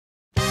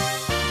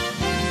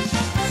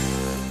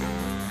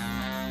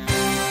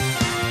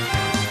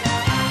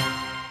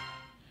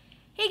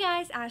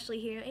Ashley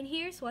here, and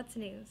here's what's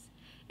news.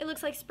 It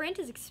looks like Sprint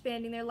is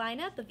expanding their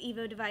lineup of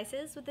Evo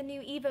devices with the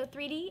new Evo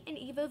 3D and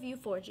Evo View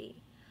 4G.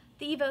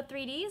 The Evo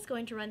 3D is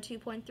going to run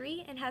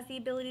 2.3 and has the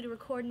ability to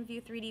record and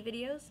view 3D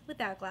videos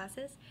without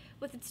glasses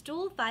with its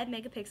dual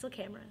 5-megapixel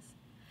cameras.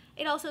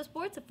 It also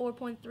sports a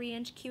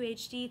 4.3-inch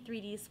QHD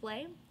 3D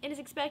display and is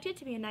expected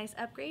to be a nice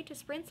upgrade to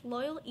Sprint's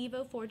loyal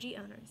Evo 4G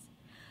owners.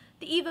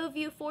 The Evo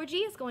View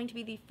 4G is going to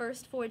be the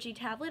first 4G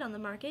tablet on the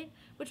market,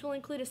 which will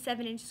include a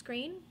 7-inch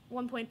screen,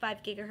 1.5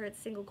 GHz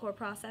single-core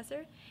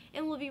processor,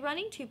 and will be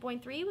running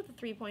 2.3 with a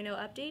 3.0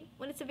 update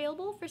when it's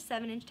available for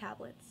 7-inch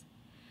tablets.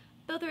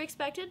 Both are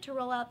expected to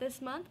roll out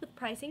this month, with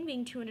pricing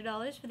being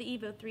 $200 for the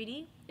Evo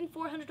 3D and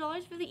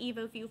 $400 for the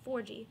Evo View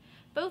 4G,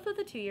 both with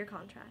a 2-year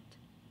contract.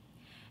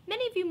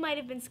 Many of you might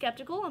have been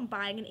skeptical on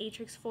buying an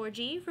Atrix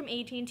 4G from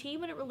AT&T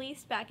when it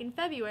released back in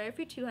February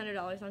for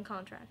 $200 on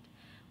contract.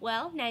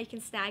 Well, now you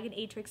can snag an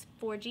Atrix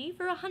 4G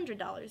for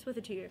 $100 with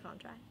a 2-year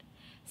contract.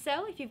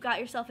 So, if you've got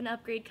yourself an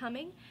upgrade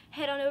coming,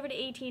 head on over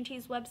to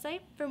AT&T's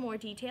website for more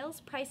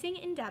details, pricing,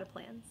 and data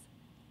plans.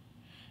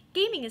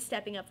 Gaming is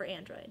stepping up for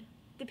Android.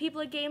 The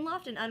people at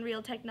Gameloft and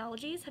Unreal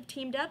Technologies have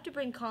teamed up to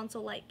bring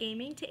console-like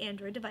gaming to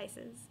Android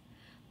devices.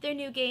 Their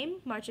new game,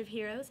 March of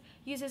Heroes,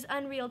 uses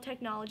Unreal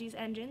Technologies'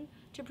 engine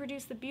to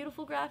produce the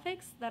beautiful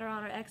graphics that are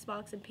on our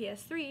Xbox and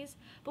PS3s,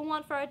 but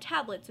want for our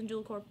tablets and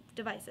dual-core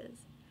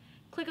devices.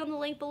 Click on the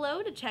link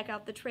below to check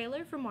out the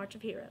trailer for March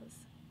of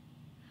Heroes.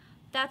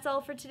 That's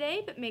all for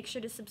today, but make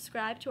sure to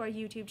subscribe to our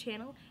YouTube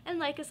channel and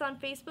like us on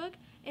Facebook,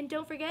 and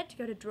don't forget to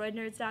go to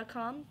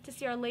DroidNerds.com to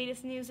see our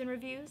latest news and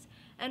reviews,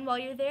 and while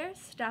you're there,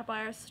 stop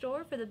by our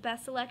store for the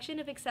best selection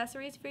of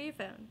accessories for your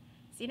phone.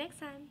 See you next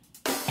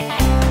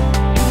time!